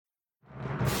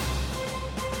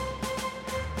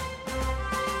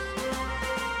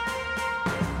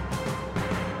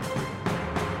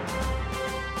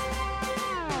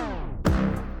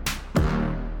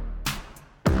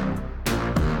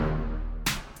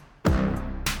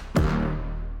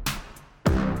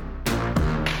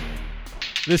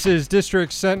This is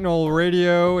District Sentinel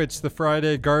Radio. It's the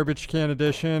Friday Garbage Can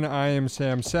Edition. I am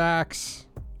Sam Sachs.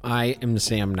 I am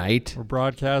Sam Knight. We're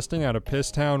broadcasting out of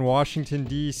Pisstown, Washington,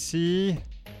 D.C.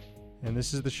 And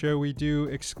this is the show we do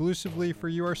exclusively for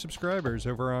you, our subscribers,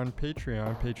 over on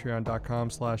Patreon,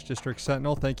 patreon.com/District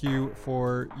Sentinel. Thank you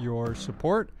for your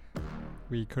support.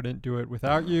 We couldn't do it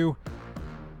without you.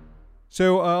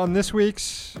 So on this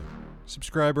week's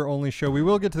subscriber-only show, we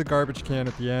will get to the garbage can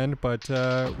at the end, but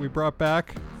we brought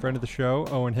back a friend of the show,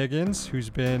 Owen Higgins, who's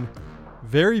been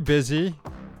very busy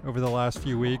over the last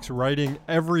few weeks, writing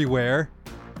everywhere.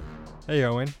 Hey,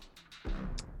 Owen.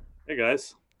 Hey,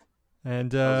 guys.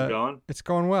 And how's it going? It's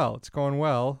going well. It's going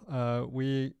well.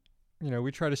 We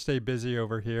try to stay busy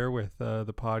over here with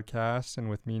the podcast and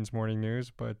with Means Morning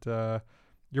News, but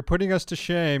you're putting us to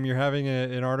shame. You're having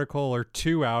an article or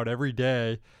two out every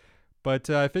day.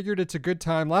 But I figured it's a good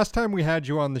time. Last time we had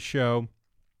you on the show,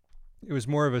 it was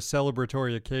more of a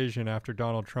celebratory occasion after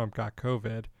Donald Trump got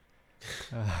COVID.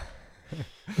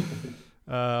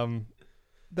 That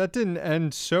didn't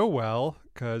end so well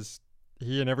because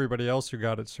he and everybody else who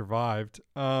got it survived.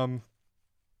 But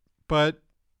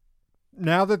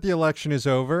now that the election is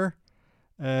over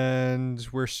and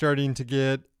we're starting to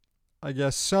get, I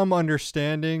guess, some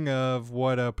understanding of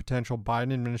what a potential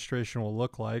Biden administration will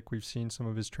look like. We've seen some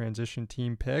of his transition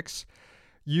team picks.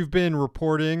 You've been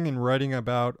reporting and writing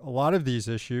about a lot of these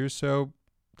issues, so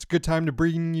it's a good time to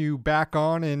bring you back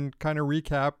on and kind of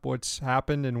recap what's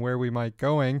happened and where we might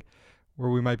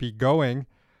be going.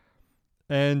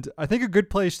 And I think a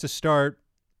good place to start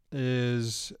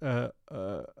is a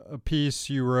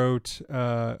piece you wrote.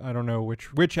 I don't know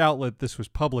which outlet this was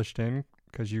published in,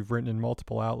 because you've written in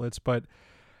multiple outlets, but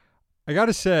I got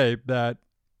to say that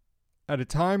at a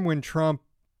time when Trump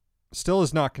still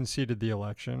has not conceded the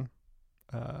election,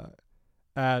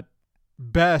 at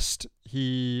best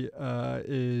he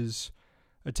is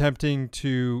attempting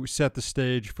to set the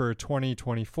stage for a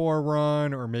 2024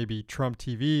 run or maybe Trump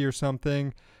TV or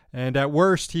something, and at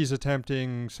worst he's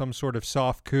attempting some sort of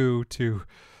soft coup to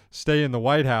stay in the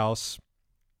White House.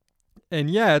 And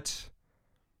yet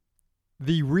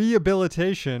the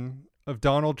rehabilitation of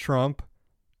Donald Trump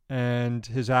and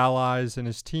his allies and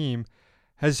his team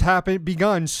has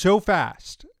begun so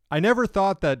fast. I never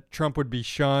thought that Trump would be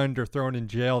shunned or thrown in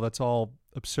jail. That's all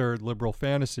absurd liberal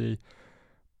fantasy.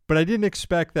 But I didn't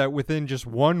expect that within just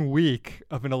 1 week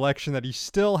of an election that he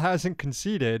still hasn't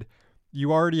conceded,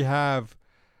 you already have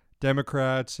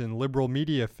Democrats and liberal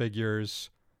media figures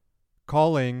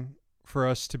calling for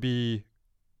us to be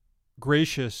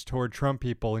gracious toward Trump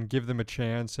people and give them a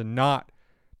chance and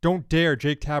don't dare,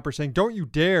 Jake Tapper saying, don't you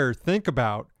dare think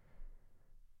about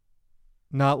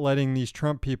not letting these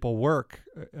Trump people work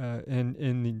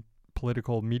in the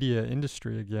political media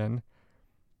industry again.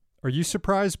 Are you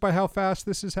surprised by how fast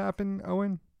this has happened,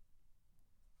 Owen?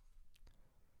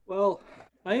 Well,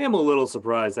 I am a little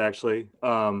surprised, actually,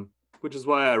 which is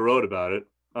why I wrote about it,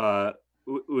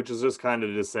 which is just kind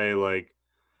of to say, like,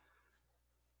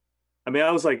 I mean,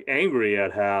 I was like angry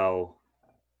at how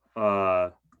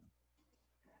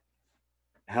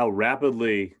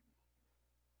rapidly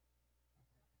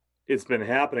it's been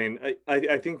happening.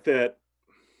 I think that,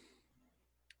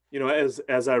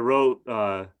 as I wrote,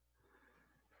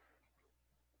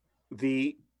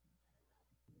 the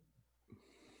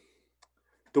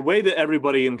way that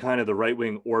everybody in kind of the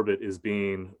right-wing orbit is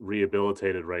being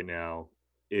rehabilitated right now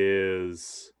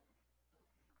is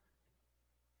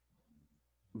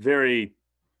very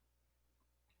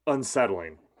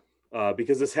unsettling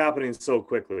because it's happening so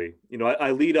quickly.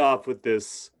 I lead off with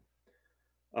this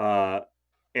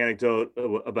anecdote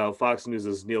about Fox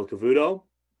News' Neil Cavuto,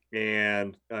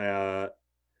 and Kayleigh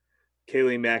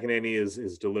McEnany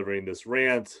is delivering this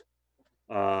rant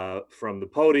from the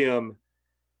podium,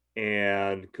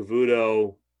 and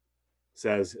Cavuto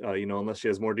says, unless she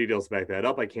has more details to back that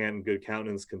up, I can't in good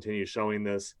countenance continue showing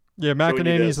this. Yeah,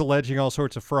 McEnany's alleging all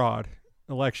sorts of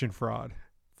election fraud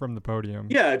from the podium.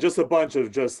 Yeah, just a bunch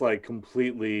of just like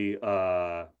completely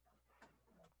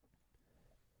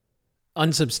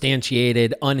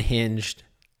unsubstantiated, unhinged,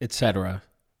 etc.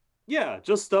 Yeah,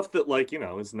 just stuff that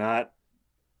is not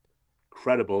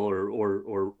credible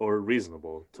or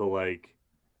reasonable to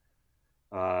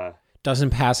doesn't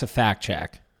pass a fact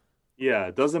check. Yeah,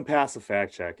 it doesn't pass a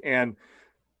fact check. And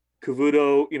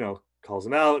Cavuto, calls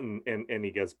him out and he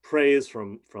gets praise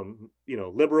from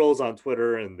liberals on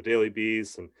Twitter and the Daily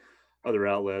Beast and other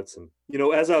outlets. And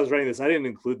as I was writing this, I didn't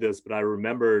include this, but I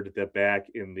remembered that back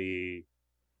in the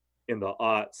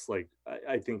aughts,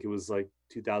 I think it was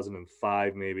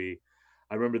 2005 maybe,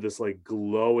 I remember this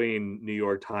glowing New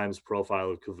York Times profile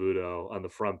of Cavuto on the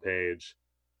front page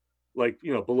like,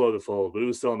 below the fold, but it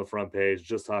was still on the front page,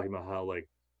 just talking about how, like,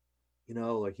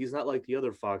 like he's not like the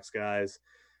other Fox guys.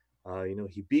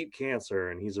 He beat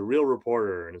cancer and he's a real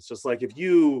reporter. And it's just like,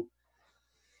 anyway,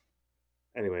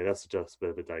 that's just a bit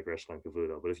of a digression on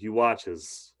Cavuto. But if you watch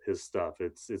his stuff,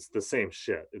 it's the same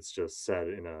shit. It's just said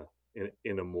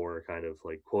in a more kind of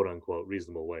like quote unquote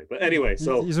reasonable way. But anyway,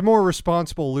 so he's a more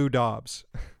responsible Lou Dobbs.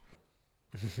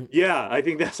 yeah, I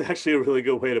think that's actually a really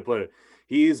good way to put it.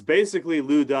 He's basically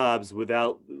Lou Dobbs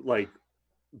without like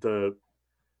the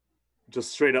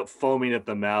just straight up foaming at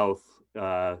the mouth,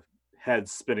 head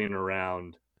spinning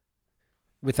around.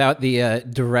 Without the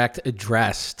direct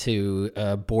address to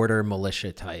border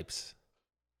militia types.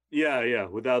 Yeah.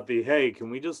 Without the, hey, can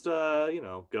we just,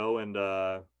 go and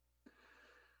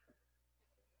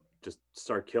just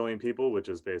start killing people, which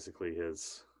is basically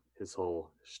his whole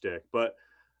shtick. But,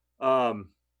 and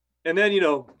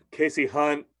then, Casey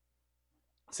Hunt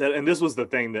said, and this was the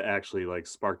thing that actually like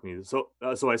sparked me. So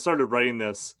I started writing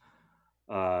this.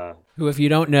 Who, if you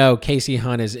don't know, Casey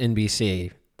Hunt is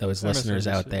NBC. Those listeners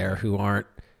out there who aren't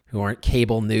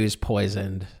cable news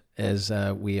poisoned as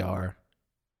we are.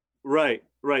 Right.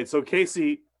 So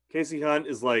Casey Hunt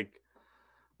is like,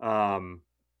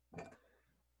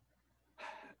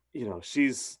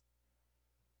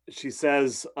 she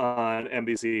says on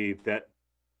NBC that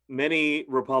many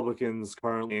Republicans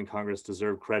currently in Congress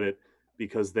deserve credit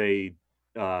because they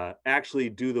actually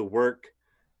do the work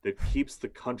that keeps the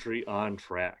country on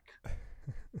track.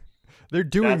 They're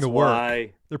doing the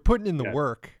work. They're putting in the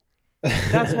work.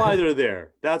 That's why they're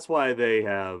there. That's why they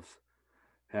have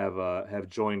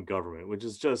joined government, which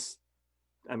is just,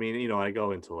 I mean, I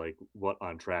go into like what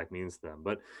on track means to them.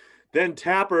 But then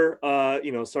Tapper,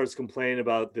 starts complaining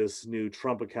about this new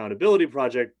Trump accountability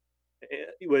project,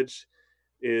 which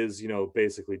is,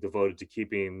 basically devoted to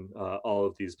keeping all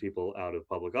of these people out of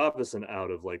public office and out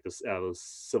of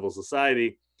civil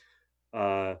society.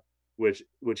 Which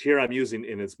here I'm using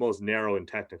in its most narrow and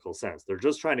technical sense. They're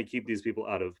just trying to keep these people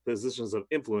out of positions of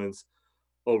influence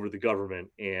over the government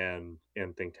and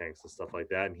think tanks and stuff like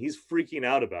that. And he's freaking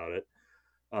out about it.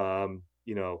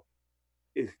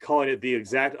 Calling it the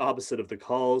exact opposite of the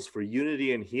calls for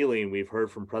unity and healing we've heard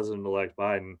from President-elect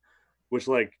Biden, which,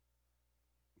 like,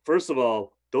 first of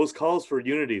all, those calls for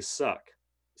unity suck.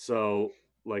 So,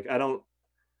 like, I don't,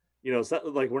 it's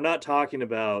not like we're not talking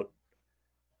about,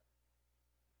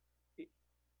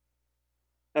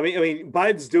 I mean,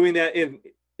 Biden's doing that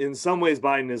in some ways.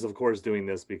 Biden is, of course, doing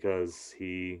this because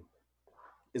he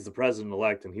is the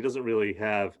president-elect, and he doesn't really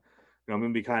have. I'm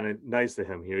going to be kind of nice to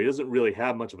him here. He doesn't really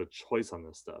have much of a choice on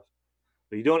this stuff.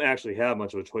 But you don't actually have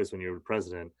much of a choice when you're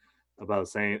president about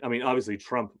saying. I mean, obviously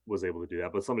Trump was able to do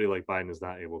that, but somebody like Biden is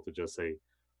not able to just say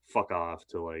 "fuck off"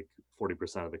 to like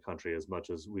 40% of the country, as much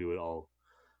as we would all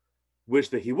wish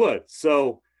that he would.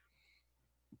 So.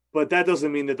 But that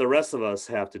doesn't mean that the rest of us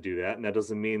have to do that. And that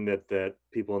doesn't mean that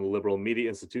people in the liberal media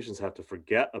institutions have to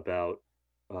forget about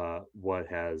what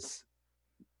has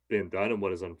been done and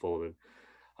what has unfolded.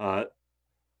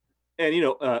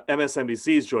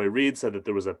 MSNBC's Joy Reid said that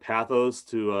there was a pathos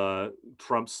to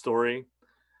Trump's story.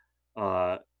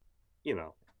 I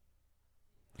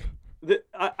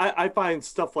find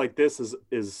stuff like this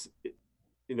is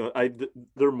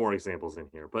there are more examples in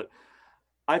here, but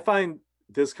I find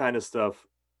this kind of stuff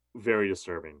very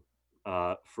disturbing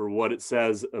for what it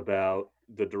says about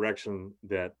the direction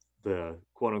that the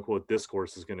quote unquote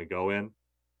discourse is going to go in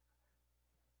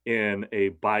a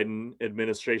Biden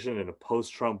administration, in a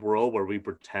post-Trump world where we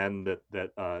pretend that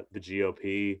the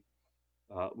GOP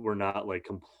were not like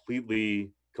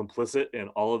completely complicit in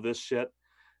all of this shit,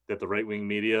 that the right-wing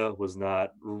media was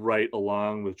not right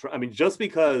along with Trump. I mean, just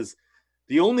because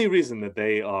the only reason that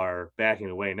they are backing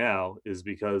away now is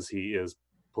because he is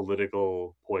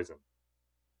political poison.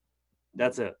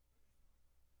 That's it.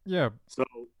 Yeah. So,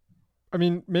 I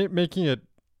mean, making it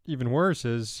even worse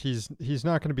is he's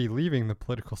not going to be leaving the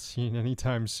political scene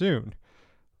anytime soon.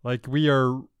 Like, we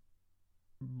are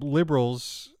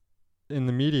liberals in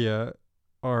the media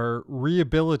are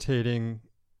rehabilitating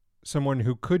someone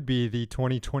who could be the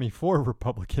 2024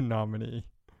 Republican nominee.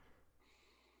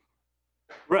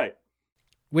 Right.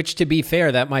 Which, to be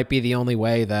fair, that might be the only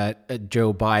way that a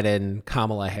Joe Biden,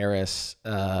 Kamala Harris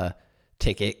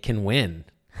ticket can win,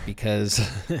 because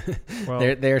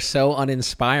they're so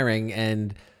uninspiring,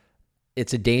 and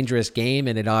it's a dangerous game,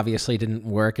 and it obviously didn't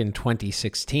work in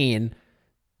 2016.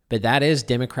 But that is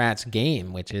Democrats'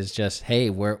 game, which is just, hey,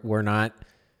 we're not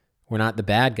the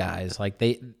bad guys. Like,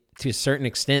 they, to a certain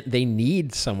extent, they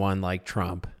need someone like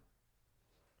Trump.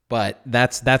 But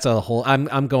that's a whole.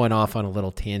 I'm going off on a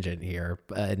little tangent here,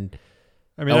 and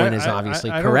I mean, Owen is obviously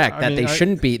correct that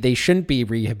they shouldn't be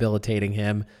rehabilitating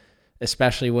him,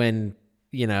 especially when,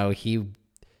 he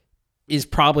is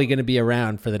probably going to be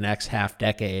around for the next half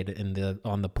decade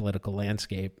on the political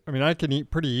landscape. I mean, I can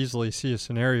pretty easily see a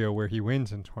scenario where he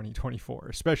wins in 2024,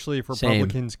 especially if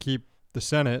Republicans keep the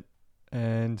Senate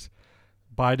and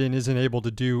Biden isn't able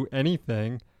to do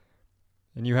anything,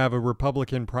 and you have a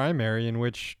Republican primary in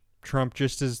which Trump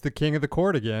just is the king of the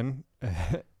court again,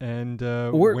 and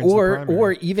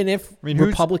or even if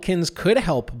Republicans could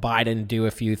help Biden do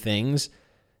a few things,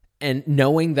 and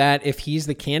knowing that if he's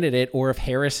the candidate or if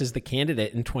Harris is the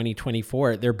candidate in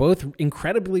 2024, they're both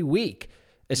incredibly weak,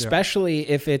 especially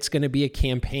if it's going to be a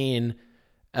campaign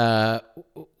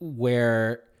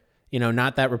where,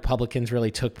 not that Republicans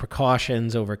really took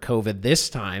precautions over COVID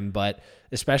this time, but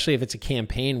especially if it's a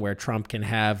campaign where Trump can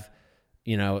have,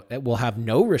 will have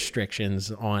no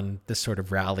restrictions on the sort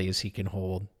of rallies he can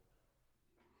hold.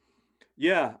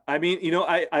 Yeah. I mean,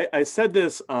 I said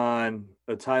this on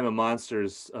a Time of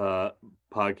Monsters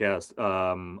podcast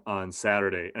on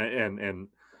Saturday, and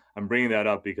I'm bringing that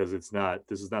up because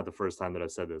this is not the first time that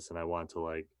I've said this, and I want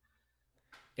to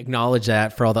acknowledge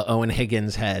that for all the Owen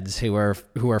Higgins heads who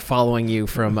are following you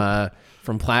from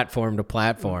platform to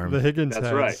platform. The Higgins heads.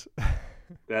 That's right.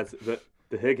 That's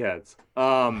the Hig heads.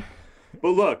 But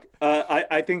look,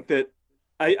 I think that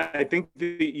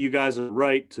you guys are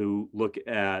right to look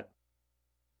at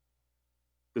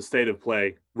the state of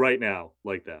play right now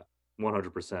like that,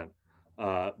 100%.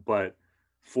 But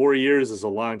 4 years is a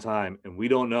long time, and we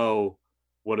don't know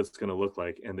what it's going to look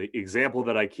like. And the example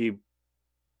that I keep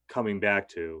coming back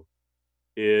to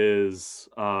is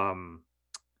the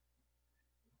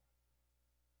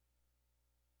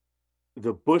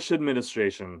Bush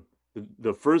administration,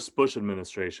 the first Bush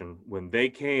administration, when they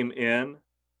came in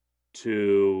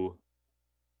to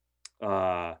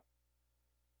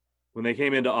when they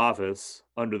came into office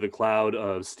under the cloud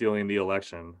of stealing the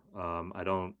election. I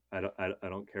don't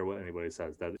care what anybody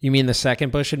says. That you mean the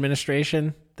second Bush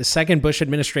administration? The second Bush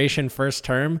administration first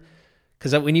term?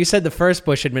 Because when you said the first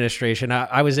Bush administration,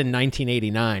 I was in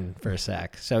 1989 for a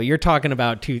sec. So you're talking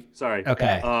about two. Sorry.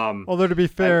 Okay. Although to be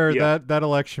fair, that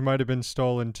election might have been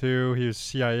stolen too. He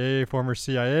was former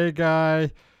CIA guy.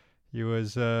 He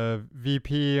was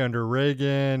VP under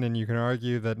Reagan, and you can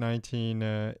argue that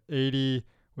 1980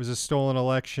 was a stolen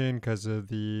election because of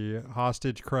the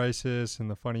hostage crisis and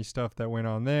the funny stuff that went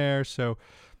on there. So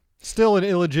still an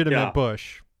illegitimate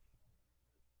Bush.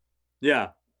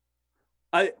 Yeah.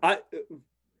 I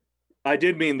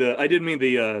did mean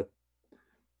the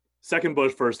second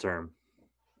Bush first term.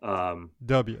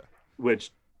 W.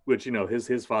 Which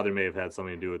his father may have had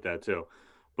something to do with that too.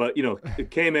 But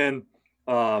it came in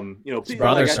I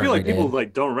feel like people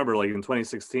don't remember in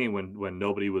 2016 when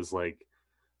nobody was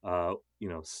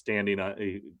standing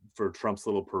for Trump's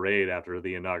little parade after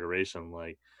the inauguration.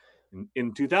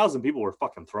 In 2000, people were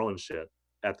fucking throwing shit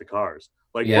at the cars.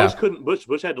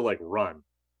 Bush had to run.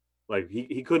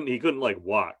 He couldn't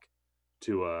walk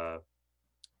to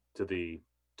the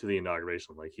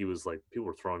inauguration. He was people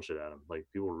were throwing shit at him.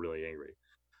 People were really angry.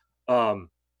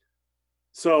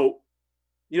 So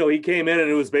he came in and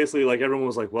it was basically everyone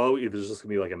was well, there's just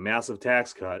gonna be a massive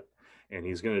tax cut, and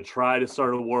he's gonna try to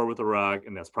start a war with Iraq,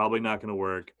 and that's probably not gonna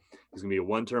work. He's gonna be a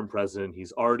one-term president.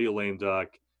 He's already a lame duck.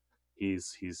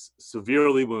 He's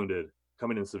severely wounded,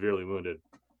 coming in severely wounded.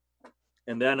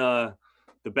 And then the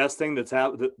best thing that's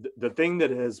happened, the thing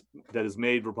that has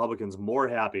made Republicans more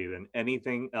happy than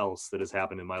anything else that has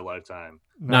happened in my lifetime.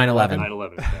 9/11.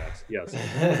 9/11 attacks. Yes.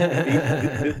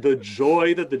 the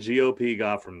joy that the GOP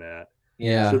got from that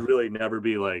should really never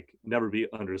be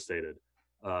understated.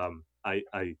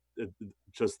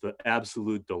 Just the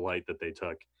absolute delight that they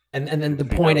took. And then the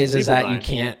point is that you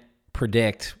can't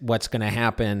predict what's going to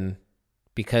happen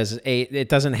because it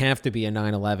doesn't have to be a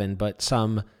 9/11, but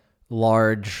some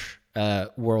large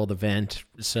world event,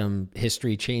 some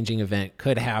history-changing event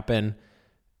could happen,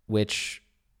 which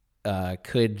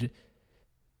could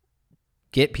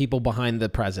get people behind the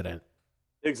president.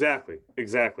 Exactly.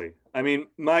 I mean,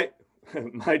 my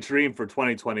dream for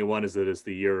 2021 is that it's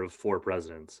the year of 4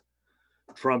 presidents.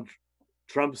 Trump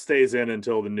stays in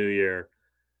until the new year,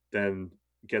 then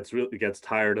gets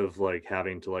tired of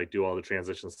having to do all the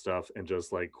transition stuff and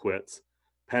just quits.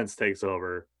 Pence takes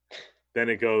over. Then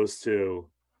it goes to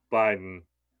Biden.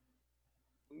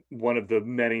 One of the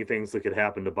many things that could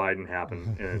happen to Biden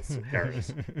happened, and it's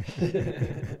Harris.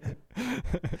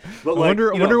 But I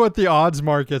wonder what the odds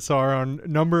markets are on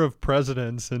number of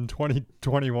presidents in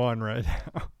 2021 right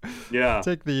now. Yeah,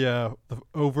 take the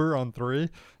over on 3.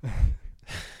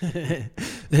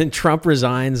 Then Trump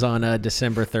resigns on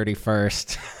December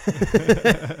 31st.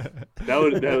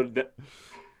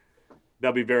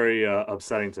 That'd be very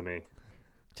upsetting to me.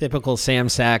 Typical Sam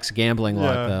Sachs gambling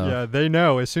luck, though. Yeah, they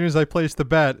know. As soon as I place the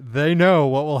bet, they know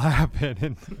what will happen,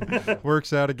 and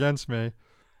works out against me.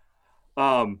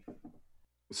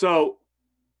 So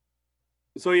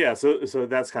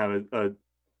that's kind of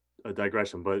a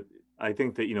digression, but I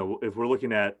think that, if we're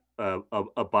looking at a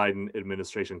Biden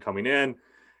administration coming in,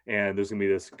 and there's going to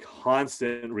be this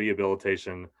constant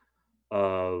rehabilitation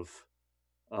of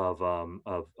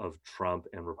Trump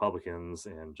and Republicans,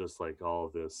 and just like all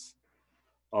of this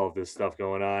stuff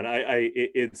going on,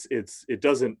 it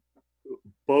doesn't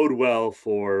bode well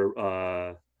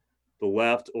for the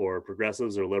left or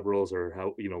progressives or liberals, or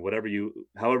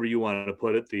however you want to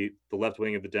put it, the left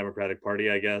wing of the Democratic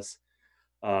Party, I guess,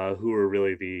 who are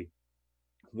really the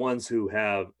ones who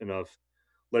have enough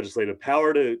legislative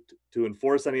power to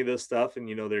enforce any of this stuff. And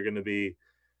they're going to be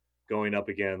going up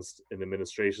against an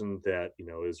administration that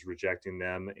is rejecting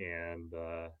them and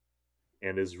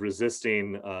is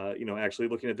resisting actually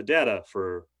looking at the data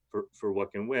for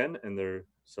what can win. And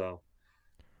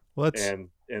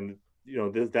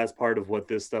that's part of what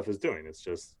this stuff is doing. It's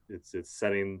just it's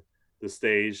setting the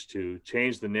stage to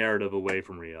change the narrative away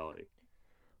from reality.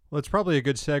 Well, it's probably a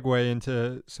good segue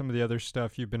into some of the other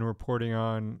stuff you've been reporting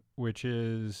on, which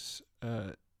is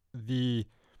the,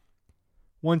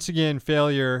 once again,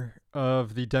 failure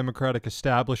of the Democratic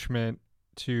establishment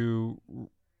to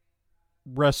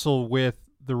wrestle with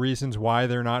the reasons why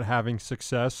they're not having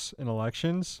success in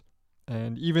elections.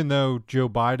 And even though Joe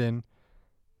Biden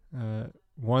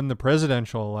won the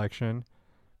presidential election,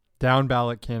 down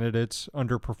ballot candidates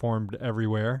underperformed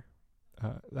everywhere.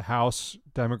 The House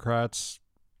Democrats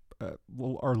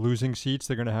are losing seats.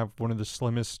 They're going to have one of the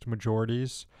slimmest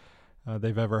majorities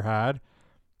they've ever had.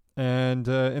 And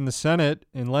in the Senate,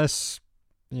 unless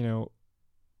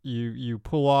you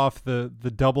pull off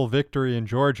the double victory in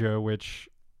Georgia, which,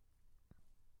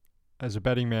 as a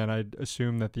betting man, I'd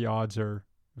assume that the odds are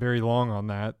very long on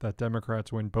that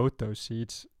Democrats win both those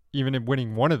seats, even in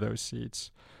winning one of those seats.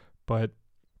 But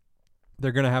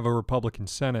they're going to have a Republican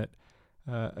Senate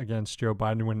against Joe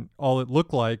Biden, when all it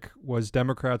looked like was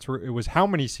it was how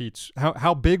many seats,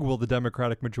 how big will the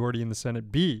Democratic majority in the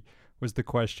Senate be, was the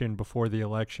question before the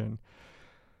election.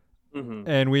 Mm-hmm.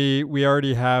 And we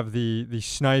already have the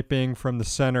sniping from the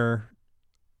center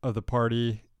of the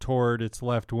party toward its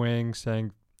left wing,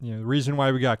 saying, the reason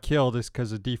why we got killed is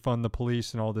because of defund the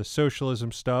police and all this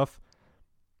socialism stuff.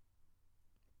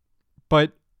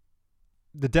 But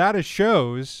the data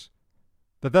shows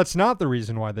that that's not the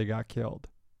reason why they got killed.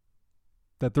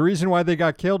 That the reason why they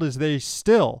got killed is they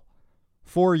still,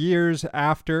 4 years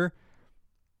after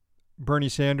Bernie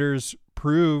Sanders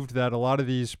proved that a lot of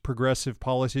these progressive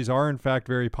policies are in fact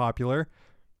very popular,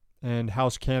 and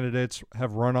House candidates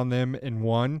have run on them and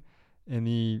won in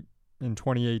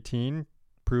 2018,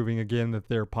 proving again that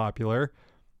they're popular,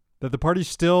 that the party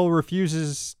still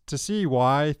refuses to see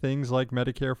why things like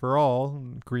Medicare for All,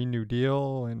 Green New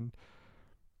Deal, and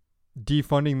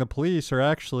defunding the police are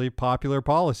actually popular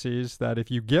policies that if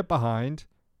you get behind,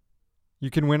 you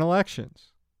can win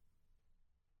elections.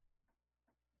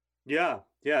 Yeah.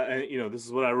 And, this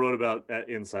is what I wrote about at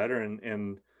Insider.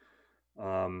 And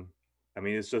I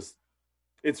mean,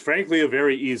 it's frankly a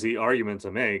very easy argument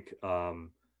to make,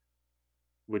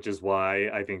 which is why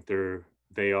I think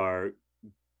they are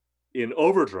in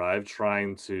overdrive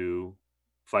trying to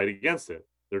fight against it.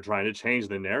 They're trying to change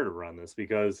the narrative around this,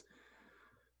 because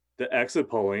the exit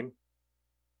polling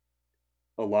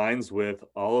aligns with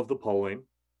all of the polling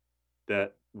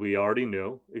that we already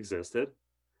knew existed.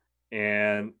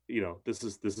 And this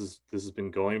has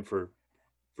been going for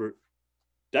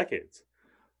decades.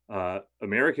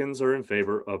 Americans are in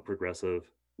favor of progressive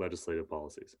legislative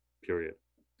policies, period.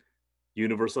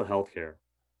 Universal health care,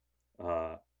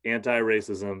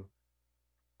 anti-racism,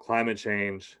 climate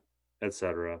change,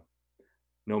 etc.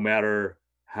 No matter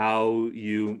how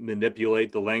you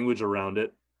manipulate the language around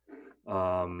it,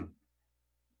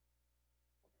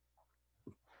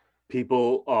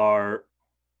 people are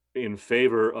in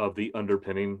favor of the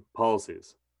underpinning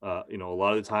policies. A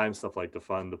lot of the time, stuff like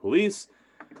defund the police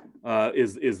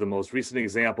is the most recent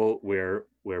example where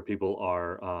people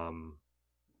are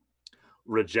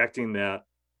rejecting that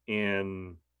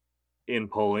in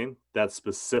polling, that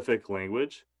specific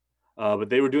language. But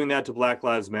they were doing that to Black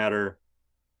Lives Matter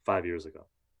 5 years ago,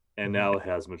 and now it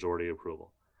has majority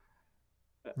approval.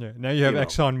 Yeah, now you have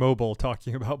ExxonMobil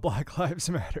talking about Black Lives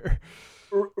Matter.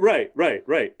 Right.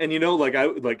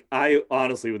 And I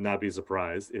honestly would not be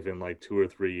surprised if in like 2 or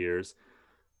 3 years,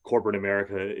 corporate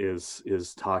America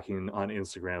is talking on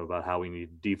Instagram about how we need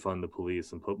to defund the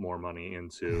police and put more money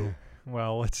into.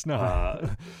 Well, it's not.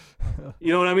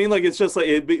 You know what I mean? Like, it's just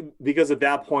like because at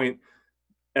that point,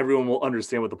 everyone will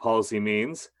understand what the policy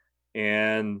means,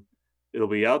 and it'll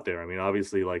be out there. I mean,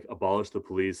 obviously, like, abolish the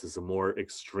police is a more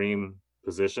extreme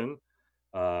position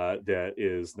that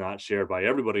is not shared by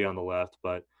everybody on the left,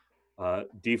 but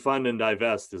defund and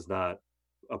divest is not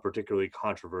a particularly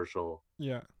controversial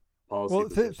policy. Well,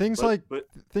 things like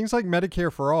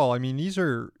Medicare for all. I mean, these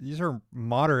are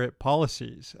moderate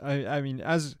policies. I mean,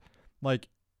 as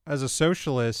a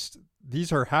socialist,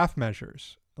 these are half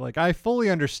measures. Like, I fully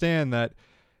understand that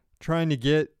trying to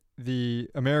get the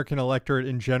American electorate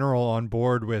in general on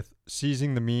board with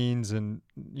seizing the means and,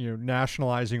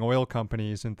 nationalizing oil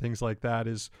companies and things like that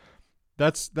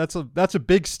that's a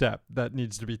big step that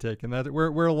needs to be taken. That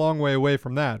we're a long way away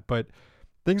from that. But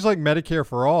things like Medicare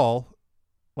for all,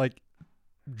 like,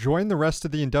 join the rest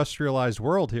of the industrialized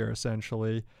world here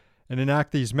essentially and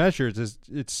enact these measures.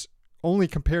 It's only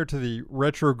compared to the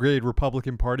retrograde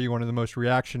Republican Party, one of the most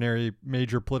reactionary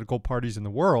major political parties in the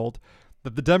world,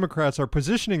 that the Democrats are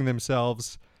positioning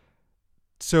themselves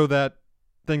so that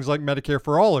things like Medicare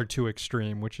for all are too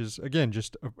extreme, which is, again,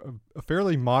 just a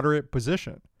fairly moderate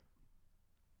position.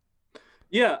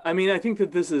 Yeah, I mean, I think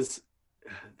that this is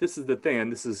the thing,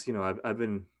 and this is, I've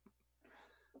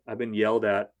been yelled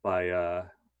at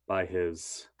by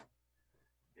his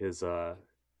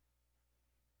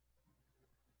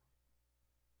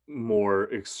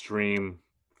more extreme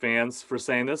fans for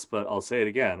saying this, but I'll say it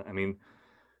again. I mean,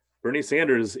 Bernie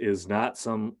Sanders is not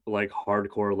some like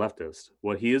hardcore leftist.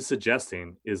 What he is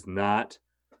suggesting is not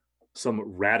some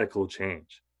radical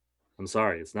change. I'm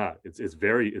sorry, it's not. It's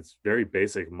very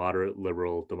basic moderate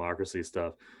liberal democracy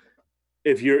stuff.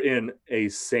 If you're in a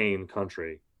sane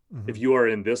country, if you are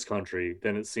in this country,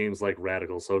 then it seems like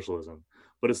radical socialism,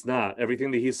 but it's not.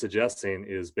 Everything that he's suggesting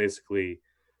is basically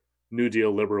New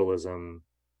Deal liberalism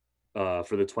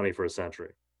for the 21st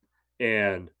century,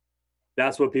 and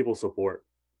that's what people support.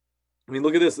 I mean,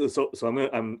 look at this. So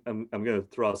I'm gonna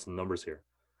throw out some numbers here.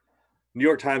 New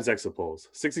York Times exit polls: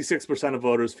 66% of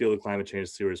voters feel that climate change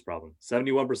is a serious problem.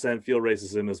 71% feel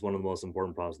racism is one of the most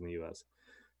important problems in the U.S.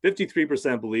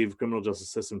 53% believe criminal justice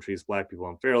system treats Black people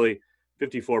unfairly.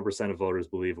 54% of voters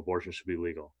believe abortion should be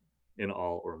legal in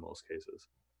all or most cases.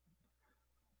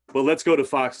 But let's go to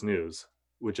Fox News,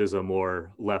 which is a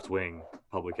more left-wing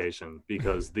publication,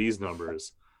 because these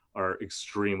numbers are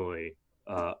extremely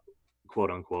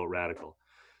quote-unquote radical.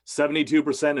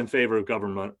 72% in favor of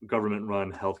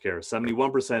government-run healthcare,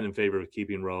 71% in favor of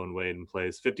keeping Roe and Wade in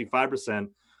place, 55%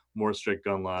 more strict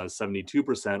gun laws,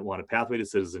 72% want a pathway to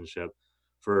citizenship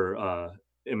for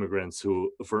immigrants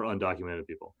for undocumented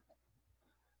people.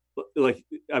 Like,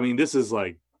 I mean, this is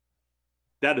like,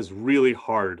 that is really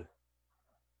hard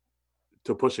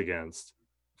to push against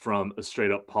from a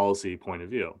straight up policy point of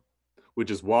view,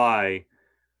 which is why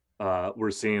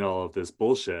we're seeing all of this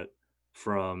bullshit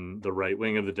from the right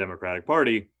wing of the Democratic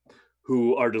Party,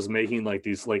 who are just making like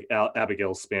these, like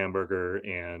Abigail Spanberger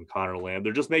and Connor Lamb.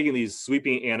 They're just making these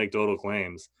sweeping anecdotal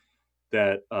claims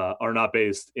that are not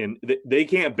based in, they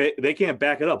can't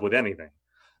back it up with anything.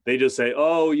 They just say,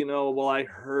 oh, well, I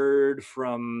heard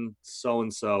from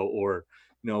so-and-so, or,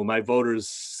 my voters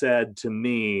said to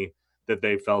me that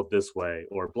they felt this way,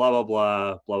 or blah, blah,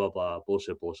 blah, blah, blah, blah,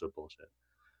 bullshit.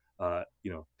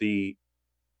 The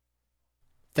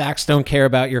facts don't care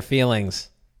about your feelings.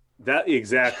 That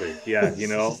exactly. Yeah.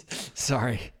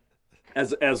 Sorry.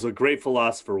 As a great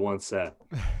philosopher once said,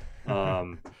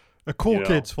 a cool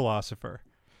kid's philosopher,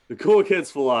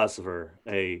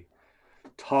 a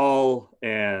tall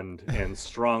and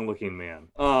strong looking man,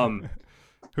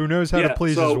 who knows how to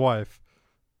please his wife,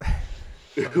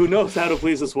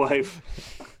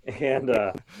 and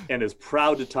is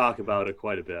proud to talk about it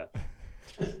quite a bit.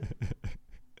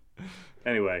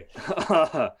 Anyway,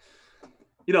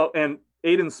 and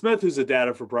Aidan Smith, who's a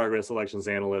Data for Progress elections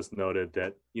analyst, noted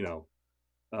that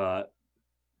at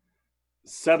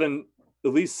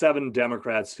least seven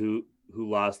Democrats who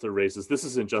lost their races, this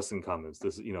isn't just incumbents,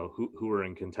 this who were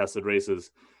in contested races,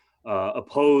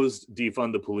 opposed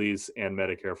defund the police and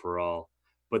Medicare for all,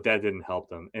 but that didn't help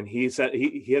them. And he said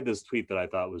he had this tweet that I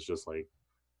thought was just like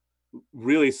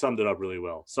really summed it up really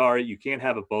well. Sorry, you can't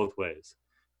have it both ways.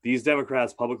 These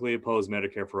Democrats publicly opposed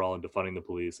Medicare for all and defunding the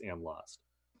police and lost.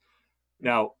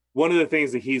 Now, one of the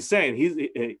things that he's saying,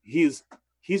 he's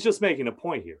just making a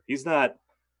point here. He's not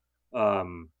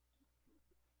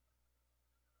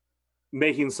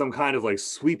making some kind of like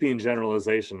sweeping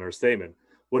generalization or statement.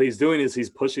 What he's doing is he's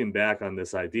pushing back on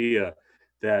this idea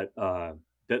that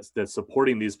that's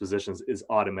supporting these positions is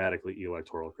automatically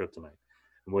electoral kryptonite.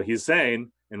 And what he's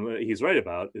saying, and what he's right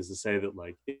about, is to say that,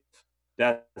 like, if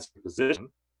that's your position,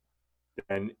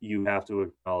 then you have to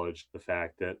acknowledge the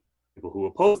fact that people who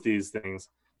oppose these things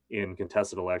in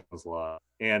contested elections law,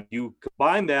 and you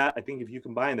combine that, I think if you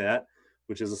combine that,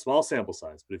 which is a small sample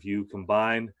size, but if you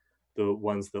combine the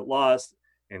ones that lost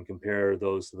and compare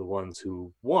those to the ones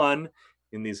who won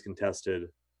in these contested,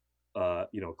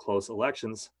 close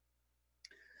elections,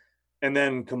 and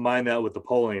then combine that with the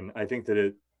polling, I think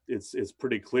that it's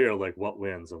pretty clear, like, what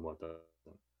wins and what doesn't.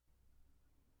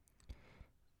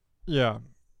 Yeah.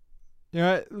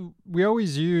 Yeah, we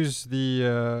always use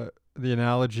the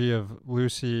analogy of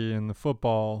Lucy in the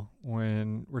football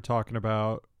when we're talking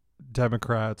about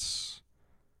Democrats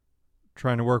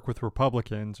trying to work with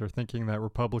Republicans or thinking that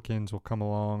Republicans will come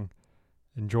along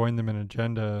and join them in an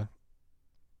agenda.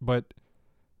 But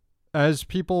as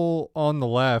people on the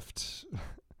left,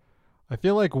 I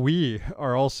feel like we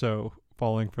are also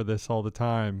falling for this all the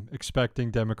time,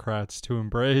 expecting Democrats to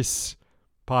embrace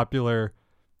popular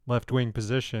left-wing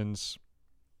positions,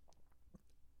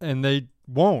 and they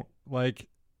won't. Like,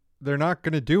 they're not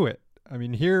going to do it. I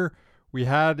mean, here we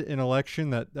had an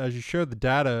election that, as you showed, the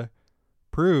data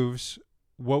proves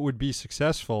what would be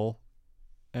successful,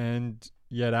 and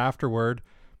yet afterward,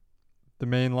 the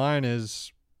main line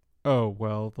is, oh,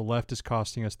 well, the left is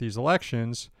costing us these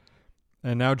elections,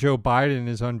 and now Joe Biden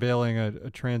is unveiling a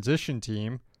transition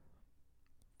team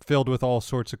filled with all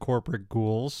sorts of corporate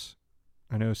ghouls.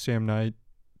 I know Sam Knight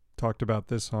talked about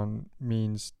this on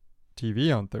Means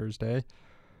TV on Thursday.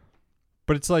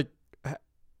 But it's like, at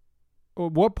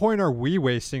what point are we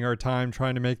wasting our time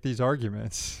trying to make these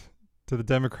arguments to the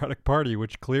Democratic Party,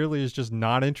 which clearly is just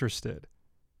not interested?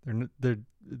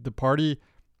 The party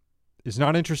is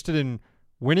not interested in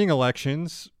winning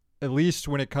elections, at least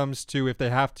when it comes to, if they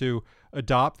have to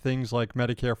adopt things like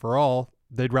Medicare for all,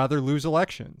 they'd rather lose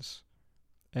elections.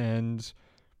 And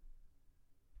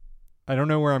I don't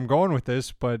know where I'm going with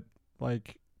this, but,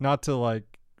 like, not to,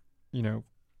 like,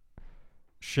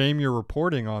 shame your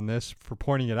reporting on this for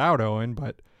pointing it out, Owen,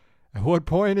 but at what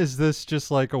point is this just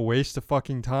like a waste of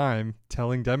fucking time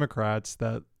telling Democrats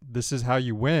that this is how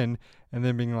you win and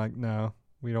then being like, no,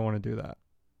 we don't want to do that?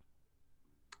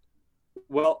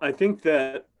 Well, I think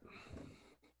that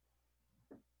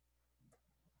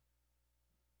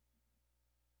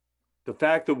the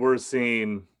fact that we're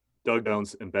seeing Doug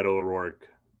Jones and Beto O'Rourke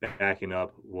backing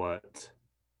up what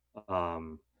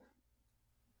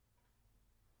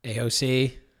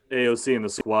AOC and the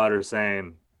squad are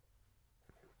saying,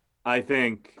 I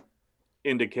think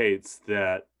indicates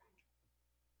that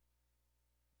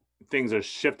things are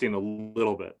shifting a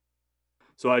little bit.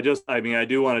 So I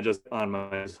do want to just on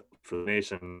my for the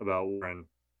nation about Warren,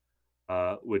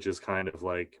 which is kind of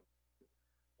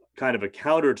a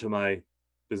counter to my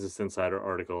Business Insider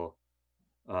article,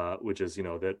 which is,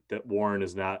 that Warren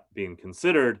is not being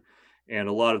considered. And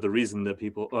a lot of the reason that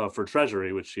people for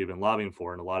Treasury, which she had been lobbying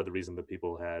for, and a lot of the reason that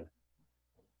people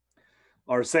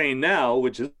are saying now,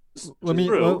 which is let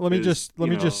me just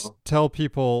tell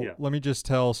people, let me just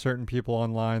tell certain people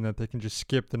online that they can just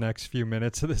skip the next few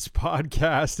minutes of this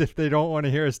podcast if they don't want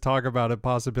to hear us talk about a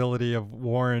possibility of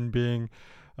Warren being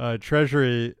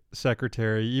Treasury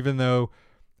Secretary, even though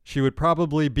she would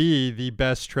probably be the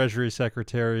best Treasury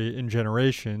Secretary in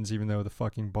generations, even though the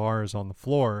fucking bar is on the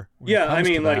floor. Yeah, I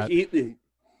mean, like,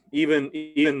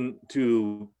 even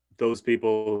to those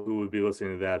people who would be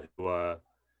listening to that,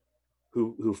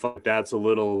 who fuck, that's a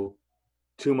little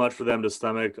too much for them to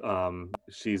stomach.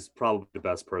 She's probably the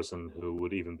best person who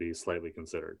would even be slightly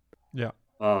considered. Yeah.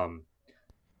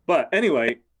 But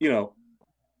anyway,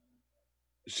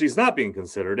 she's not being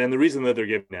considered, and the reason that they're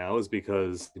giving now is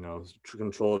because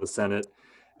control of the Senate,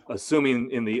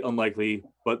 assuming in the unlikely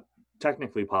but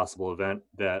technically possible event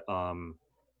that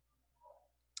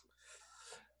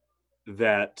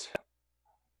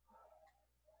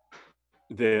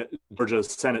the Georgia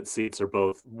Senate seats are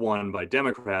both won by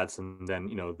Democrats, and then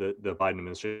the Biden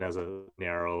administration has a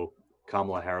narrow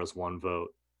Kamala Harris 1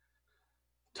 vote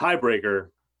tiebreaker.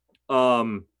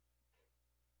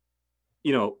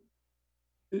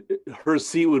 Her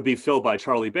seat would be filled by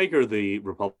Charlie Baker, the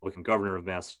Republican governor of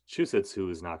Massachusetts, who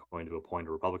is not going to appoint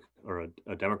a Republican or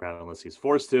a Democrat unless he's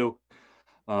forced to.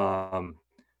 But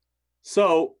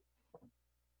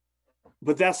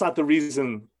that's not the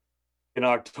reason in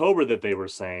October that they were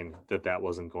saying that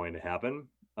wasn't going to happen.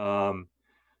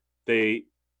 They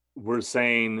were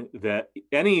saying that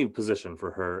any position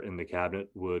for her in the cabinet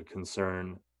would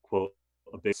concern, quote,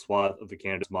 a big swath of the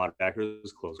candidate's moderate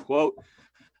backers, close quote.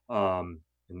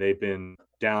 And they've been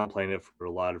downplaying it for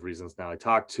a lot of reasons. Now, I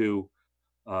talked to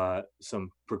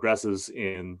some progressives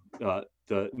in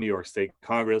the New York State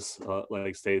Congress,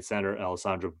 like State Senator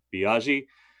Alessandro Biaggi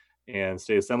and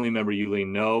State Assembly member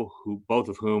Yuh-Line Niou, who both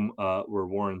of whom were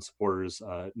Warren supporters.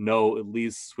 Niou at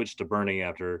least switched to Bernie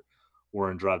after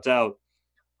Warren dropped out.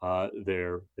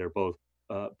 They're both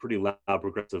pretty loud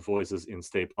progressive voices in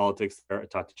state politics. I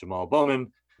talked to Jamal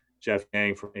Bowman, Jeff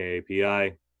Yang from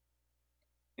AAPI,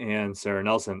 and Sarah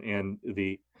Nelson, and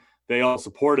they all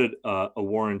supported a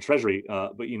Warren Treasury.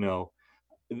 But you know,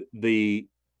 the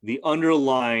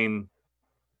underlying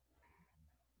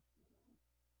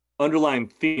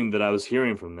theme that I was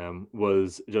hearing from them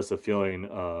was just a feeling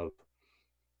of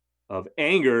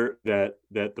anger that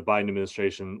the Biden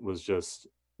administration was just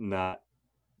not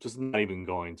even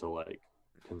going to like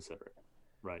consider it.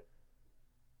 Right.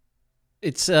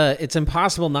 It's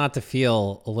impossible not to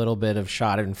feel a little bit of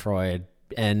Schadenfreude,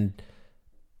 and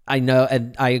I know,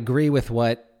 and I agree with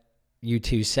what you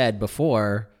two said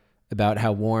before about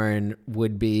how Warren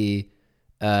would be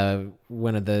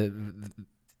one of the,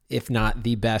 if not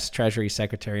the best Treasury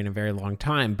Secretary in a very long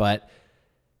time, but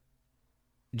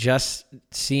just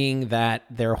seeing that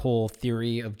their whole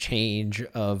theory of change,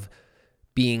 of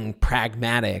being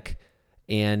pragmatic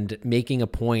and making a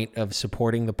point of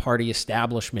supporting the party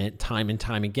establishment time and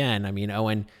time again. I mean,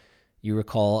 Owen, you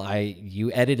recall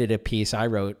you edited a piece I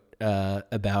wrote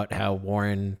about how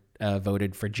Warren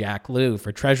voted for Jack Lew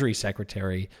for Treasury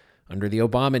Secretary under the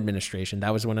Obama administration.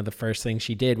 That was one of the first things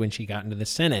she did when she got into the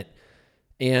Senate.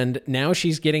 And now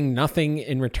she's getting nothing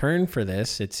in return for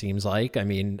this, it seems like. I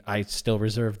mean, I still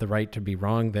reserve the right to be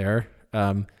wrong there.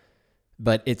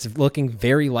 But it's looking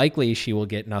very likely she will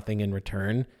get nothing in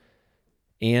return.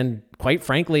 And quite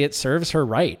frankly, it serves her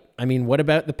right. I mean, what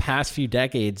about the past few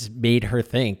decades made her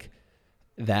think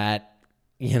that,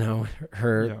 you know,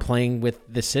 her playing with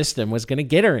the system was going to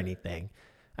get her anything?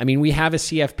 I mean, we have a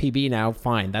CFPB now,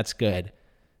 fine, that's good.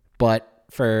 But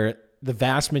for the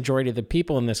vast majority of the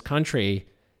people in this country,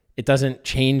 it doesn't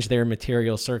change their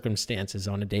material circumstances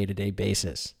on a day-to-day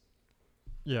basis.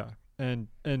 Yeah. And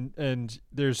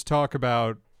there's talk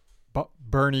about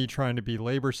Bernie trying to be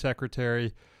labor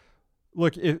secretary.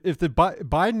 Look, if the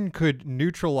Biden could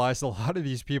neutralize a lot of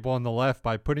these people on the left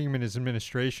by putting them in his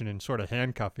administration and sort of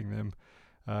handcuffing them,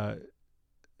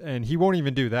 and he won't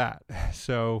even do that.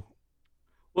 So,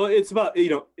 well, it's about, you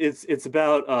know, it's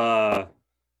about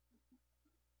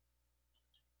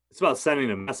sending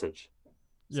a message.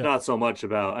 It's not so much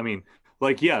about, I mean,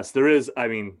 like, yes, there is, I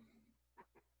mean,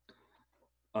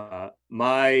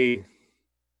 my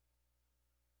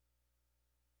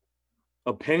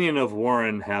opinion of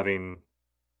Warren, having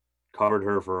covered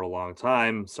her for a long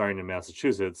time, starting in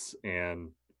Massachusetts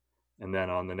and then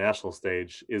on the national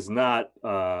stage, is not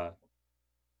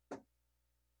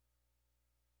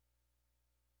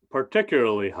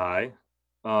particularly high.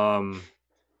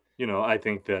 You know, I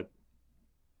think that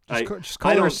just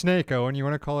call her a snake, Owen. You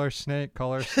want to call her a snake?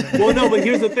 Call her a snake. Well, no, but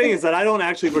here's the thing: is that I don't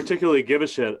actually particularly give a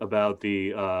shit about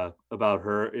about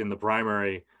her in the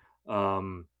primary.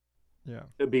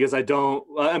 Because I don't.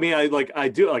 I mean, I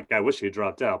do. Like, I wish she had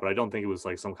dropped out, but I don't think it was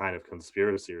like some kind of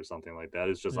conspiracy or something like that.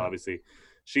 It's just obviously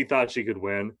she thought she could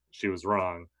win. She was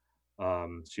wrong.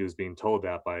 She was being told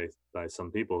that by some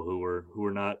people who were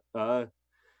not,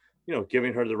 you know,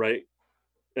 giving her the right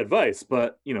advice.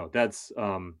 But you know, that's.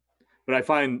 But I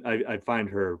find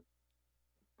her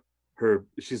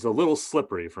she's a little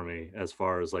slippery for me as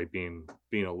far as like being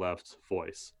a left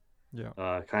voice.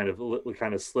 Yeah. Kind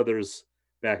of slithers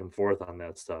back and forth on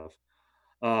that stuff.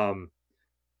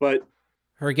 But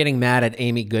her getting mad at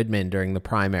Amy Goodman during the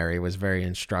primary was very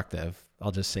instructive.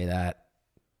 I'll just say that.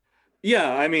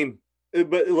 Yeah, I mean,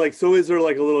 but like, so is there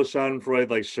like a little Schadenfreude?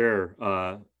 Like, sure,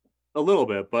 a little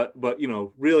bit, but you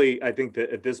know, really, I think that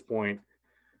at this point,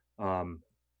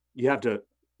 you have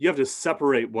to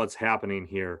separate what's happening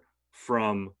here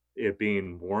from it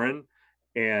being Warren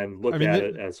and look at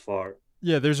it as far.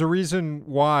 Yeah, there's a reason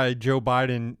why Joe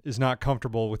Biden is not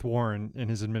comfortable with Warren in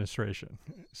his administration.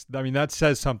 I mean, that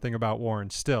says something about Warren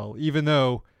still, even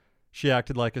though she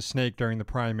acted like a snake during the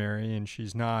primary and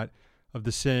she's not of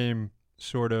the same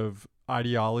sort of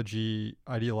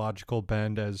ideological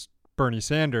bend as Bernie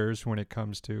Sanders when it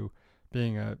comes to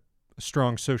being a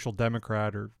strong social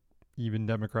democrat or even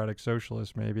democratic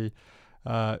socialist, maybe.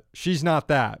 She's not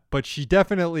that, but she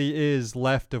definitely is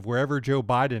left of wherever Joe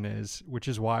Biden is, which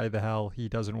is why the hell he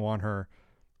doesn't want her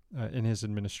in his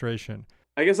administration.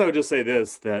 I guess I would just say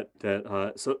this, that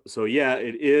so yeah,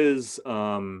 it is,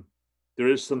 there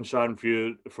is some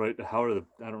Schadenfreude.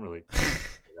 I don't really say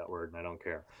that word and I don't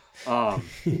care.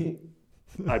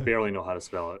 I barely know how to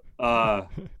spell it.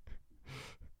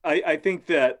 I think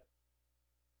that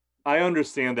I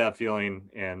understand that feeling,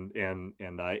 and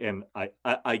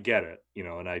I get it,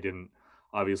 and I didn't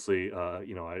obviously,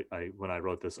 I when I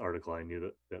wrote this article, I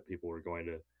knew that people were going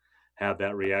to have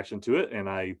that reaction to it, and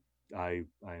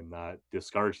I'm not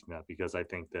discouraging that, because I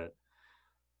think that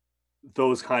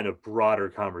those kind of broader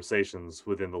conversations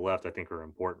within the left, I think, are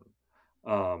important,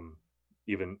 um,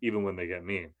 even when they get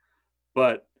mean.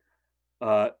 But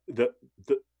the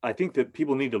I think that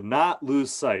people need to not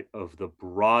lose sight of the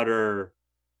broader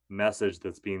message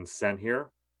that's being sent here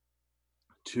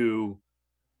to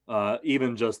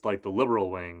even just like the liberal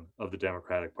wing of the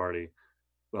Democratic Party,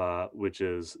 which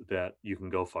is that you can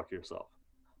go fuck yourself.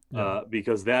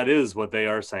 Because that is what they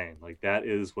are saying. Like, that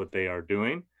is what they are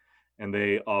doing. And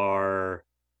they are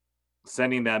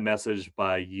sending that message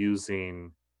by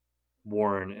using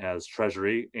Warren as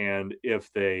Treasury. And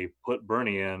if they put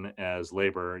Bernie in as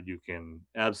labor, you can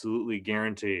absolutely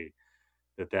guarantee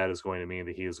that is going to mean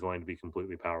that he is going to be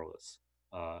completely powerless,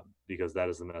 because that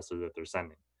is the message that they're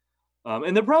sending.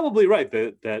 And they're probably right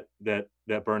that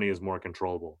Bernie is more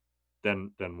controllable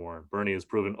than Warren. Bernie has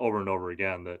proven over and over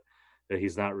again that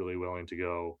he's not really willing to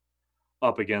go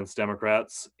up against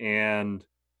Democrats, and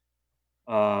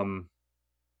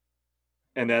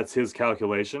that's his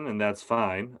calculation, and that's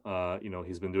fine.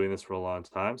 He's been doing this for a long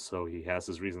time, so he has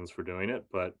his reasons for doing it.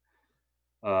 But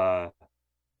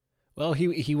well,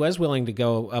 he was willing to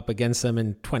go up against them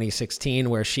in 2016,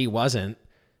 where she wasn't,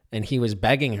 and he was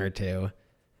begging her to,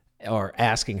 or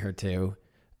asking her to.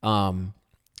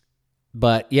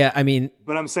 But yeah, I mean,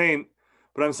 but I'm saying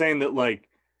that, like,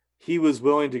 he was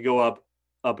willing to go up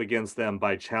against them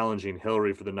by challenging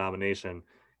Hillary for the nomination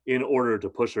in order to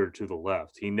push her to the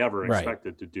left. He never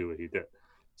expected to do what he did.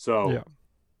 So,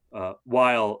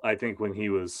 while I think when he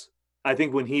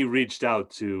reached out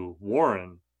to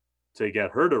Warren to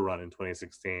get her to run in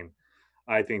 2016,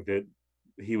 I think that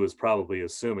he was probably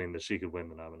assuming that she could win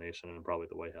the nomination and probably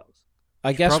the White House.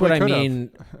 I guess what I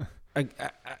mean,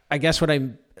 I guess what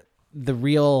I'm, the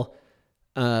real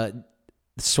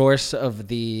source of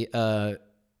the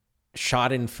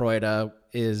Schadenfreude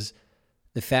is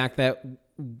the fact that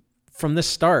from the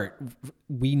start,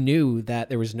 we knew that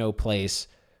there was no place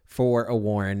for a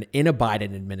Warren in a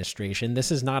Biden administration.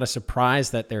 This is not a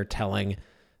surprise that they're telling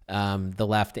the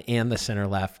left and the center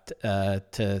left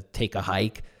to take a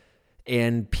hike.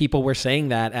 And people were saying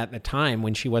that at the time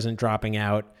when she wasn't dropping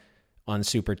out on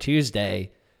Super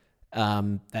Tuesday,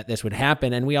 that this would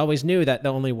happen. And we always knew that the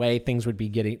only way things would be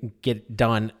get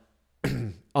done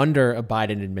under a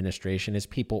Biden administration is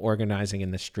people organizing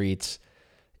in the streets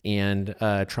and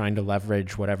trying to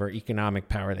leverage whatever economic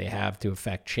power they have to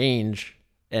affect change.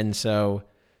 And so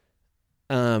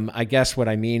I guess what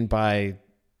I mean by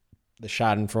the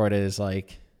Schadenfreude is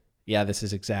like, yeah, this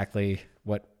is exactly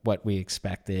what we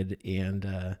expected.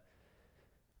 And,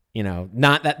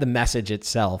 not that the message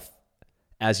itself,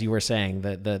 as you were saying,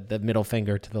 the middle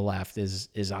finger to the left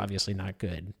is obviously not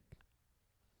good.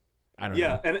 I don't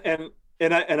know. Yeah,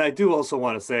 and I do also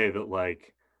want to say that,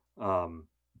 like,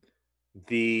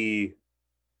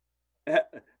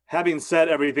 having said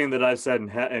everything that I've said,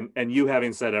 and you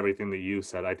having said everything that you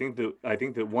said, I think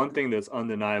that one thing that's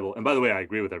undeniable, and by the way, I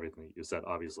agree with everything that you said,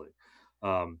 obviously,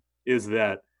 is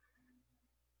that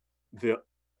the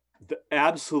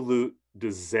absolute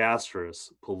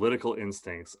disastrous political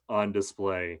instincts on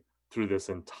display through this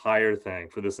entire thing,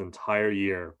 for this entire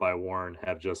year, by Warren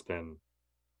have just been,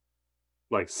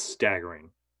 like,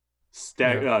 staggering.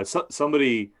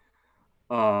 Somebody,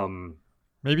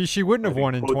 maybe she wouldn't have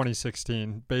won in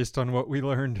 2016 based on what we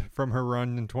learned from her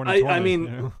run in 2020. I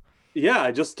mean, yeah,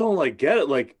 I just don't get it.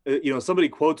 Like, somebody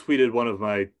quote tweeted one of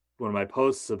my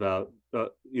posts about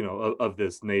of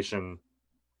this Nation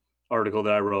article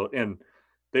that I wrote, and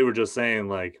they were just saying,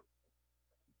 like,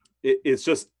 it's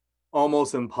just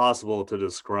almost impossible to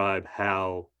describe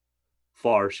how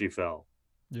far she fell.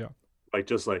 Yeah.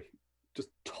 Just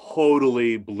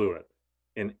totally blew it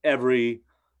in every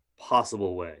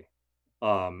possible way.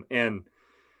 And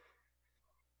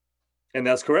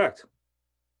that's correct.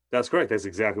 That's correct. That's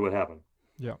exactly what happened.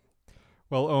 Yeah.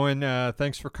 Well, Owen,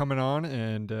 thanks for coming on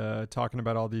and talking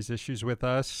about all these issues with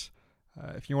us.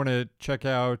 If you want to check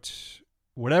out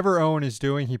whatever Owen is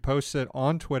doing, he posts it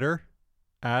on Twitter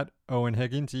at Owen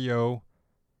Higgins, EOINHIGGINS_.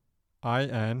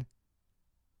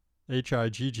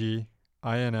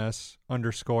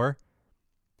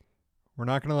 We're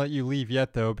not going to let you leave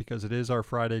yet, though, because it is our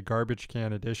Friday garbage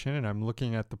can edition, and I'm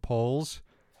looking at the polls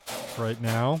right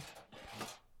now.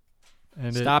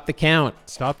 And Stop the count.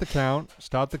 Stop the count.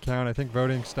 I think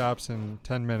voting stops in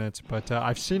 10 minutes, but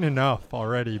I've seen enough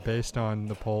already based on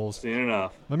the polls. Seen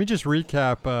enough. Let me just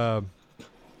recap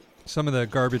some of the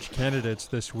garbage candidates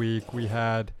this week. We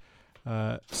had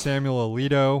Samuel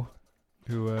Alito,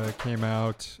 who came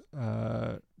out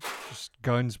just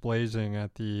guns blazing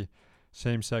at the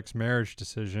same-sex marriage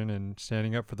decision and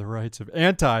standing up for the rights of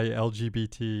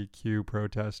anti-LGBTQ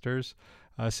protesters.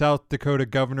 South Dakota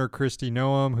Governor Kristi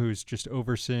Noem, who's just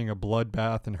overseeing a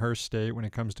bloodbath in her state when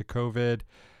it comes to COVID.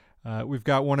 We've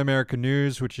got One America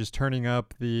News, which is turning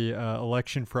up the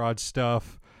election fraud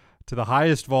stuff to the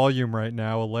highest volume right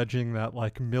now, alleging that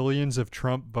like millions of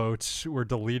Trump votes were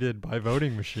deleted by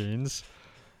voting machines.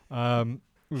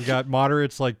 We've got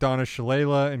moderates like Donna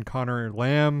Shalala and Connor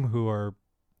Lamb, who are,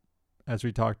 as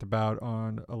we talked about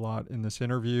on a lot in this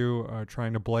interview,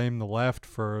 trying to blame the left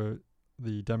for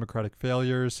the Democratic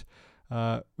failures.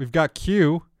 We've got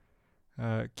Q,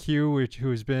 who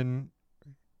has been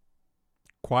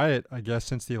quiet, I guess,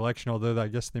 since the election, although I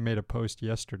guess they made a post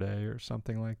yesterday or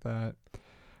something like that.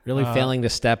 Really failing to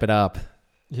step it up.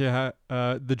 Yeah.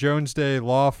 The Jones Day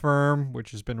law firm,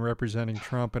 which has been representing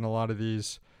Trump in a lot of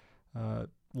these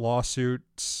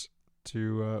lawsuits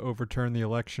to overturn the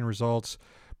election results.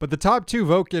 But the top two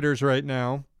vote getters right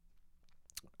now,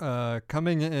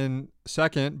 coming in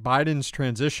second, Biden's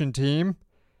transition team.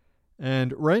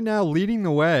 And right now leading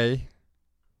the way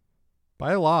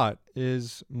by a lot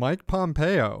is Mike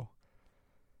Pompeo.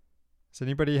 Does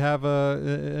anybody have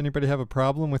a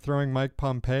problem with throwing Mike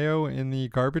Pompeo in the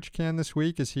garbage can this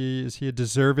week? Is he a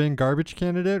deserving garbage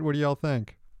candidate? What do y'all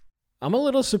think? I'm a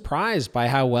little surprised by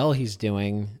how well he's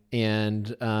doing,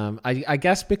 and I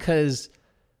guess because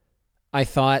I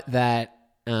thought that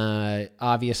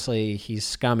obviously he's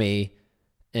scummy,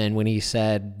 and when he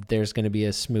said there's going to be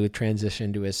a smooth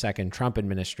transition to his second Trump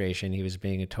administration, he was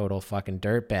being a total fucking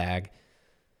dirtbag.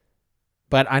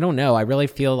 But I don't know. I really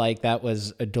feel like that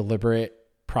was a deliberate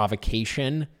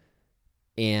provocation,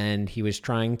 and he was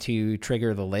trying to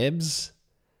trigger the libs.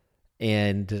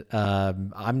 And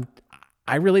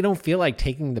I really don't feel like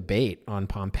taking the bait on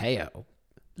Pompeo.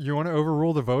 You want to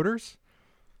overrule the voters?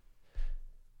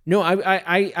 No,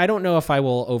 I don't know if I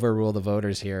will overrule the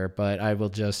voters here, but I will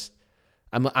just.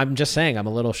 I'm just saying I'm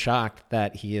a little shocked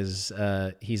that he's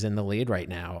in the lead right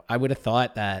now. I would have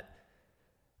thought that,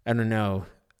 I don't know.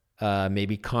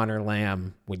 Maybe Connor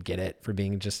Lamb would get it for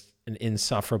being just an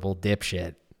insufferable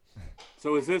dipshit.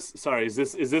 So is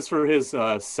this for his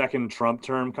second Trump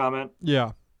term comment?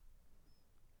 Yeah.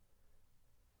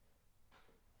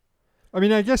 I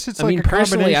mean, I guess it's a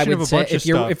combination of a bunch of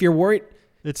stuff. If you're worried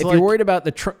about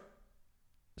the Trump,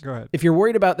 go ahead. If you're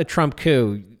worried about the Trump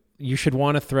coup, you should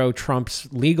want to throw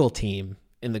Trump's legal team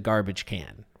in the garbage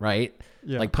can, right?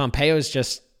 Yeah. Like Pompeo's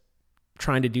just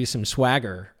trying to do some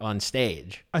swagger on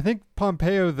stage. I think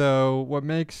Pompeo, though, what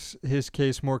makes his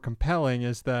case more compelling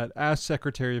is that as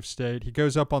Secretary of State, he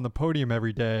goes up on the podium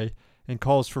every day and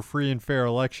calls for free and fair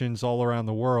elections all around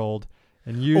the world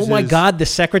and uses... Oh my God, the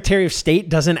Secretary of State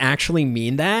doesn't actually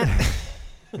mean that?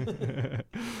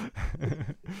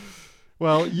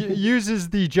 Well, uses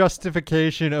the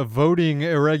justification of voting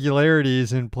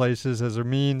irregularities in places as a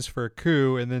means for a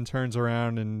coup, and then turns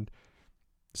around and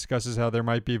discusses how there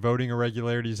might be voting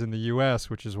irregularities in the U.S.,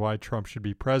 which is why Trump should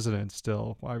be president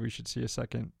still, why we should see a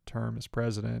second term as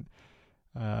president.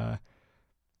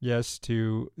 Yes,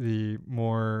 to the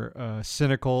more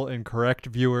cynical and correct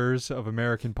viewers of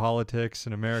American politics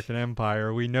and American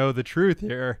empire, we know the truth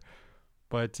here.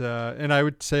 But and I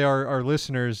would say our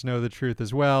listeners know the truth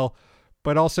as well.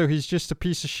 But also, he's just a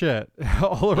piece of shit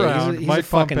all around. He's Mike a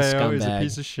fucking Pompeo is a scumbag.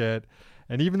 piece of shit.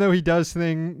 And even though he does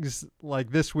things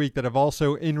like this week that have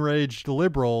also enraged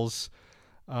liberals,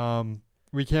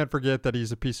 we can't forget that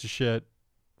he's a piece of shit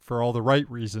for all the right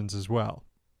reasons as well.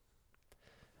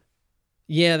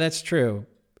 Yeah, that's true.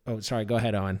 Oh, sorry. Go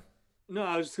ahead, Owen. No,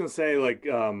 I was just gonna say, like,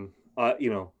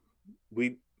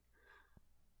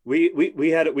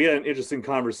 we had an interesting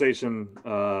conversation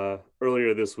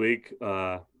earlier this week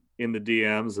in the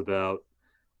DMs about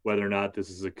whether or not this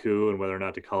is a coup and whether or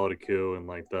not to call it a coup, and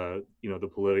like the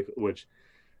political, which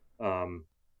I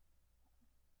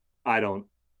don't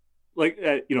like,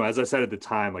 as I said at the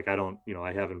time, like I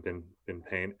haven't been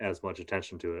paying as much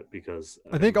attention to it because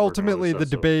I think ultimately the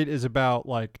debate is about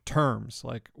like terms,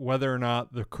 like whether or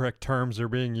not the correct terms are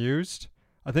being used.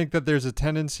 I think that there's a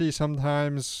tendency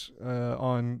sometimes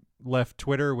on left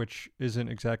Twitter, which isn't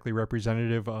exactly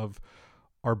representative of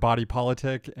our body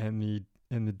politic and the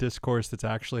discourse that's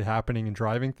actually happening and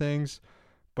driving things.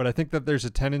 But I think that there's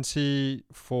a tendency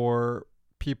for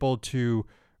people to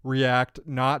react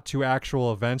not to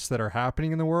actual events that are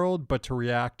happening in the world, but to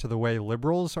react to the way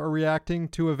liberals are reacting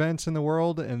to events in the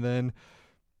world and then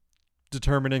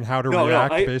determining how to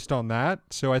react based on that.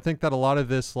 So I think that a lot of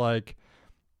this, like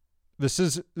this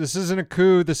isn't a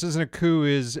coup. This isn't a coup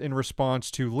is in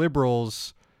response to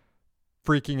liberals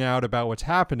freaking out about what's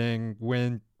happening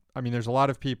when, I mean, there's a lot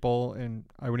of people, and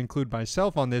I would include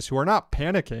myself on this, who are not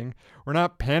panicking. We're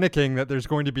not panicking that there's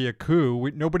going to be a coup.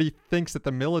 Nobody thinks that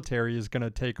the military is going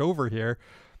to take over here.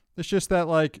 It's just that,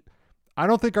 like, I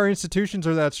don't think our institutions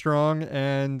are that strong.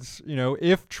 And, you know,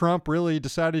 if Trump really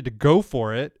decided to go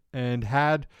for it and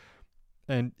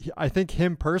I think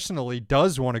him personally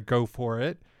does want to go for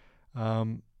it.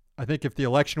 I think if the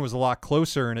election was a lot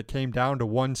closer and it came down to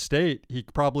one state, he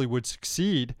probably would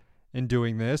succeed in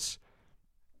doing this.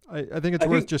 I think it's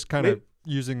worth just kind of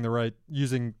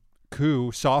using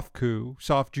coup, soft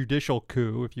judicial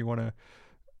coup, if you want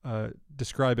to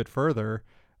describe it further,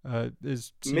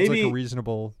 seems like a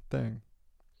reasonable thing.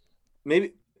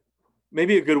 Maybe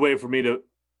a good way for me to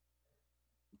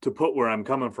put where I'm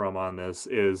coming from on this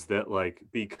is that, like,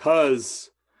 because,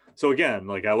 so again,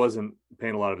 like, I wasn't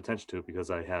paying a lot of attention to it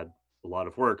because I had a lot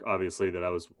of work, obviously, that I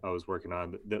was working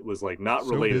on that was, like, not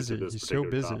related to this particular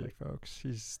topic. He's so busy, folks.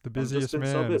 He's the busiest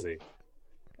man. So busy.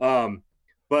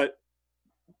 But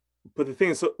the thing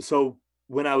is, so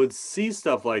when I would see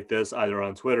stuff like this, either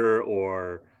on Twitter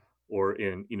or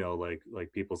in, you know,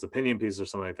 like people's opinion pieces or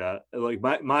something like that, like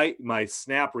my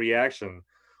snap reaction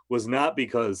was not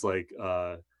because like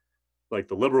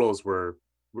the liberals were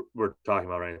talking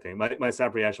about or anything. My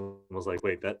snap reaction was like,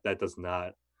 wait, that does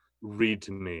not read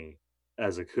to me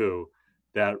as a coup.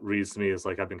 That reads to me as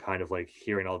like, I've been kind of like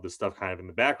hearing all this stuff kind of in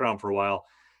the background for a while,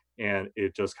 and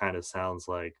it just kind of sounds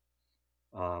like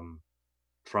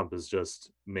Trump is just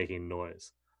making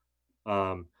noise.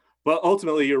 But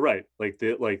ultimately, you're right. Like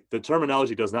the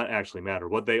terminology does not actually matter.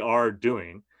 What they are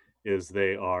doing is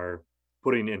they are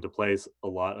putting into place a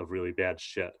lot of really bad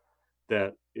shit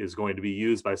that is going to be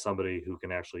used by somebody who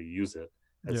can actually use it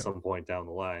at some point down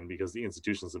the line, because the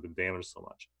institutions have been damaged so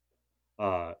much.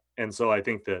 And so I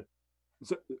think that,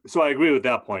 so I agree with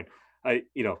that point. And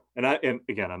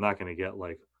again, I'm not going to get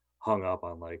like hung up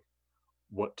on like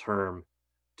what term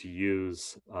to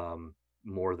use,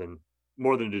 more than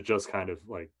to just kind of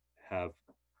like have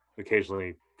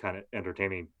occasionally kind of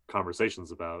entertaining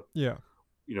conversations about, you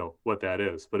know, what that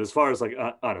is. But as far as like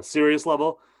on a serious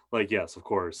level, like, yes, of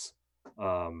course,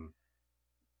 you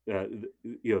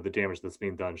know, the damage that's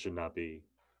being done should not be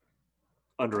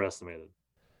underestimated.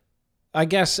 I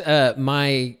guess to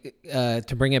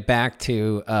bring it back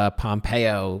to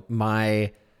Pompeo,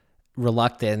 my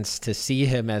reluctance to see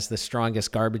him as the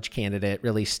strongest garbage candidate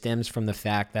really stems from the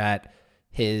fact that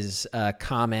his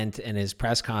comment in his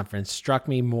press conference struck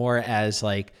me more as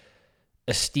like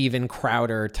a Steven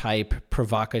Crowder type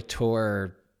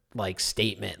provocateur like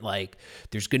statement, like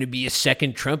there's going to be a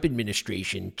second Trump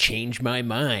administration, change my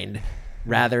mind,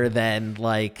 rather than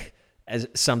like as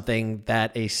something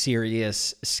that a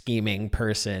serious scheming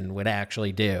person would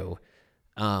actually do.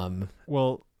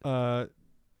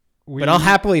 But I'll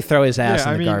happily throw his ass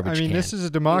in the garbage can. This is a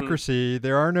democracy.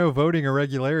 There are no voting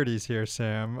irregularities here,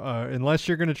 Sam. Unless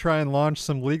you're going to try and launch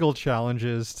some legal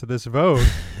challenges to this vote,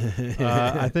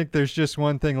 I think there's just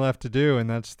one thing left to do, and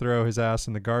that's throw his ass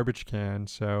in the garbage can.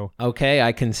 So okay,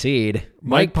 I concede.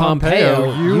 Mike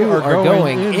Pompeo, you are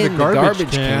going in the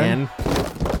garbage can.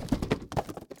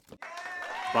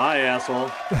 Bye,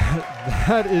 asshole.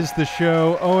 That is the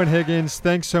show. Owen Higgins,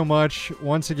 thanks so much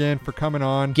once again for coming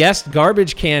on. Guest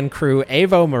garbage can crew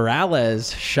Evo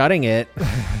Morales shutting it.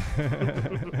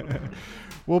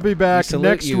 We'll be back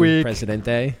next week.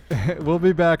 Presidente. We'll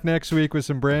be back next week with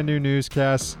some brand new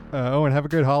newscasts. Owen, have a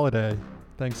good holiday.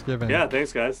 Thanksgiving. Yeah,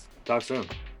 thanks, guys. Talk soon.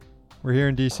 We're here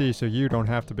in D.C., so you don't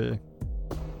have to be.